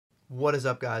What is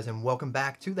up, guys, and welcome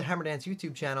back to the Hammerdance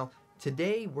YouTube channel.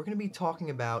 Today we're going to be talking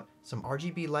about some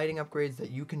RGB lighting upgrades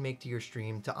that you can make to your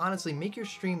stream to honestly make your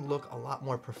stream look a lot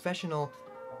more professional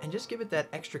and just give it that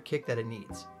extra kick that it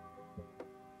needs.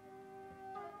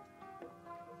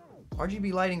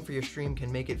 RGB lighting for your stream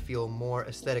can make it feel more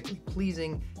aesthetically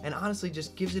pleasing and honestly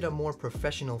just gives it a more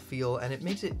professional feel, and it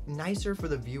makes it nicer for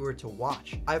the viewer to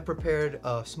watch. I've prepared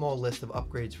a small list of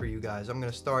upgrades for you guys. I'm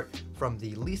going to start from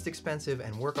the least expensive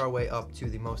and work our way up to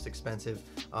the most expensive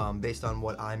based on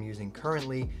what I'm using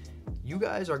currently. You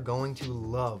guys are going to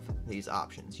love these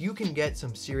options. You can get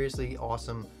some seriously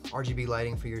awesome RGB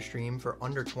lighting for your stream for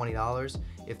under $20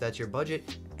 if that's your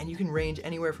budget, and you can range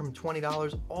anywhere from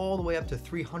 $20 all the way up to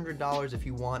 $300 if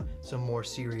you want some more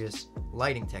serious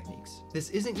lighting techniques.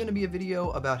 This isn't going to be a video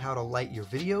about how to light your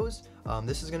videos.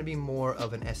 This is going to be more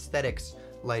of an aesthetics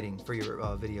lighting for your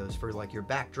videos, for like your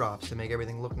backdrops to make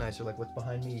everything look nicer, like what's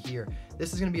behind me here.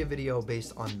 This is going to be a video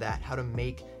based on that, how to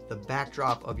make the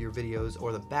backdrop of your videos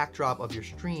or the backdrop of your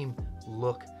stream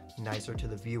look nicer to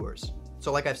the viewers.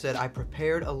 So like I've said, I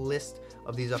prepared a list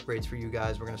of these upgrades for you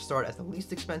guys. We're going to start at the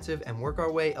least expensive and work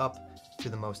our way up to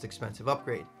the most expensive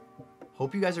upgrade.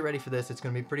 Hope you guys are ready for this. It's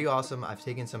going to be pretty awesome. I've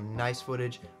taken some nice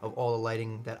footage of all the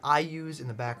lighting that I use in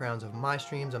the backgrounds of my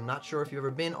streams. I'm not sure if you've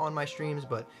ever been on my streams,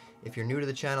 but if you're new to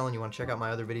the channel and you want to check out my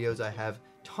other videos, I have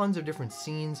tons of different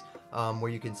scenes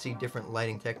where you can see different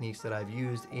lighting techniques that I've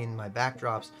used in my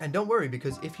backdrops. And don't worry,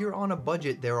 because if you're on a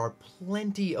budget, there are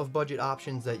plenty of budget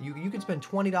options that you can spend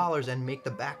 $20 and make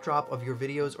the backdrop of your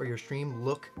videos or your stream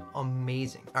look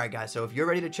amazing. All right, guys, so if you're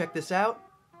ready to check this out,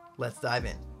 let's dive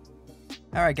in.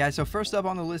 Alright guys, so first up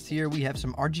on the list here we have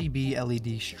some RGB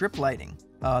LED strip lighting.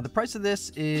 The price of this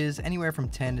is anywhere from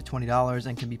 $10 to $20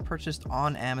 and can be purchased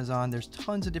on Amazon. There's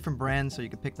tons of different brands, so you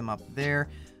can pick them up there.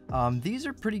 These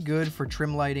are pretty good for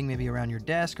trim lighting, maybe around your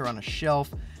desk or on a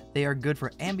shelf. They are good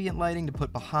for ambient lighting to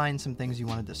put behind some things you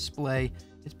want to display.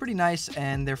 It's pretty nice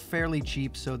and they're fairly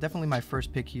cheap, so definitely my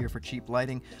first pick here for cheap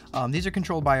lighting. These are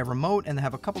controlled by a remote and they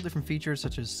have a couple different features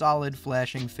such as solid,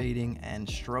 flashing, fading, and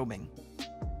strobing.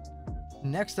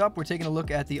 Next up, we're taking a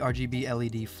look at the RGB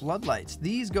LED Floodlights.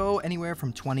 These go anywhere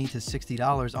from $20 to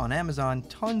 $60 on Amazon.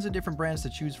 Tons of different brands to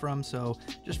choose from, so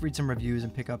just read some reviews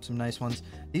and pick up some nice ones.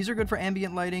 These are good for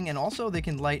ambient lighting, and also they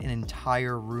can light an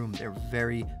entire room. They're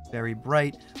very, very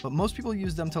bright, but most people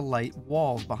use them to light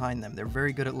walls behind them. They're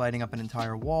very good at lighting up an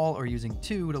entire wall or using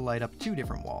two to light up two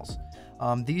different walls.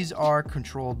 These are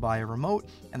controlled by a remote,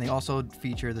 and they also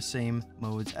feature the same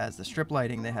modes as the strip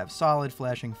lighting. They have solid,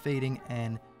 flashing, fading,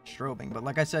 and strobing. But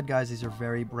like I said, guys, these are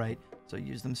very bright, so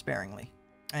use them sparingly.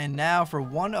 And now for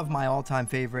one of my all-time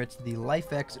favorites, the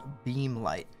LiFX Beam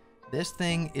Light. This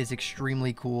thing is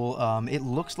extremely cool. It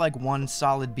looks like one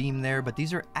solid beam there, but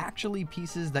these are actually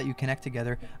pieces that you connect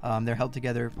together. They're held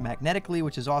together magnetically,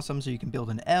 which is awesome, so you can build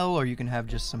an L or you can have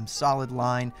just some solid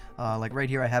line. Like right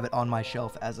here, I have it on my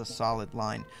shelf as a solid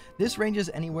line. This ranges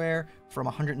anywhere from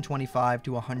 $125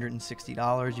 to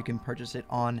 $160. You can purchase it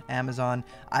on Amazon.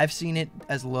 I've seen it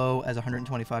as low as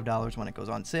 $125 when it goes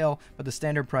on sale, but the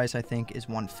standard price I think is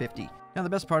 $150. Now the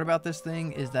best part about this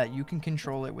thing is that you can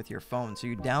control it with your phone. So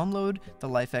you download the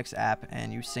LiFX app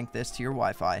and you sync this to your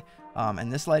Wi-Fi.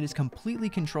 And this light is completely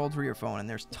controlled through your phone, and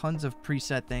there's tons of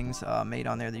preset things made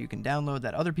on there that you can download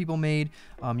that other people made.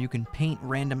 You can paint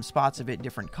random spots of it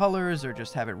different colors or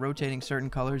just have it rotating certain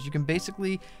colors. You can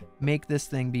basically make this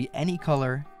thing be any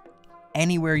color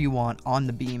anywhere you want on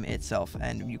the beam itself,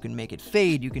 and you can make it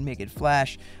fade, you can make it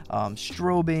flash,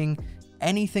 strobing.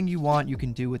 Anything you want you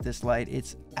can do with this light.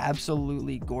 It's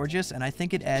absolutely gorgeous, and I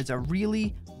think it adds a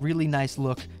really, really nice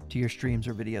look to your streams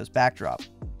or videos backdrop.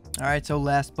 Alright, so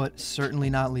last but certainly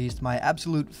not least, my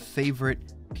absolute favorite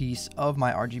piece of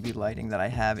my RGB lighting that I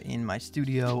have in my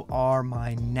studio are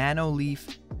my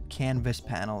Nanoleaf Canvas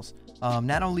panels.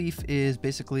 Nanoleaf is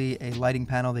basically a lighting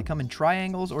panel. They come in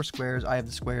triangles or squares. I have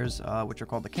the squares, which are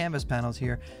called the canvas panels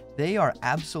here. They are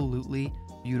absolutely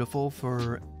beautiful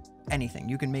for anything.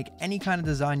 You can make any kind of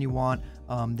design you want.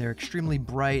 They're extremely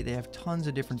bright. They have tons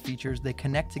of different features. They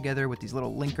connect together with these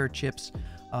little linker chips.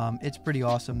 It's pretty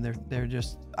awesome. They're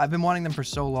just, I've been wanting them for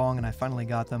so long, and I finally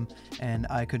got them, and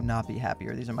I could not be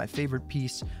happier. These are my favorite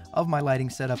piece of my lighting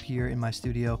setup here in my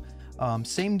studio.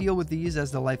 Same deal with these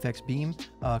as the LiFX Beam,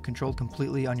 controlled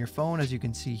completely on your phone, as you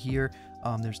can see here.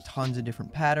 There's tons of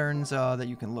different patterns that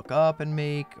you can look up and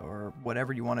make, or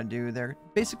whatever you want to do. They're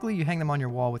basically, you hang them on your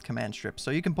wall with command strips,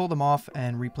 so you can pull them off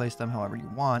and replace them however you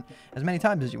want, as many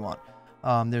times as you want.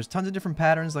 There's tons of different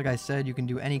patterns. Like I said, you can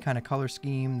do any kind of color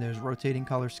scheme. There's rotating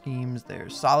color schemes.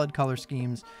 There's solid color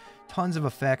schemes. tons of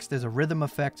effects. There's a rhythm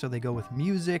effect, so they go with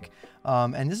music.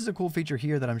 And this is a cool feature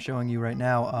here that I'm showing you right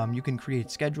now. You can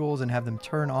create schedules and have them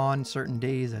turn on certain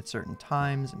days at certain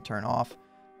times and turn off.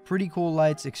 Pretty cool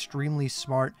lights, extremely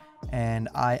smart, and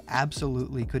I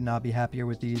absolutely could not be happier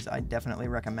with these. I definitely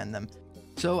recommend them.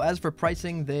 So as for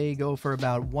pricing, they go for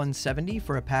about $170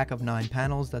 for a pack of 9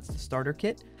 panels. That's the starter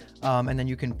kit. And then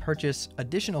you can purchase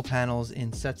additional panels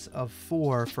in sets of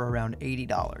 4 for around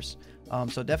 $80.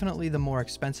 So definitely the more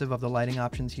expensive of the lighting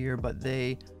options here, but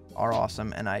they are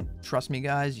awesome. And trust me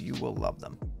guys, you will love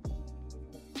them.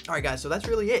 Alright guys, so that's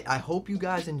really it. I hope you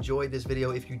guys enjoyed this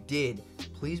video. If you did,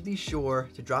 please be sure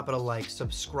to drop it a like,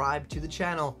 subscribe to the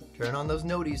channel, turn on those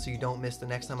noties so you don't miss the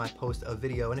next time I post a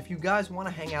video. And if you guys want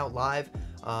to hang out live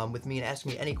with me and ask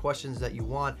me any questions that you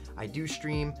want, I do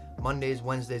stream Mondays,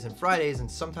 Wednesdays, and Fridays,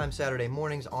 and sometimes Saturday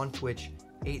mornings on Twitch,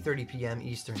 8:30 p.m.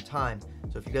 Eastern Time.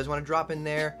 So if you guys want to drop in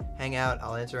there, hang out,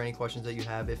 I'll answer any questions that you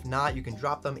have. If not, you can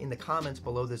drop them in the comments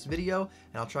below this video,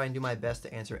 and I'll try and do my best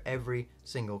to answer every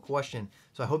single question.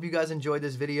 So I hope you guys enjoyed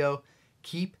this video.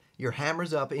 Keep your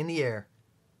hammers up in the air,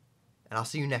 and I'll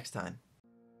see you next time.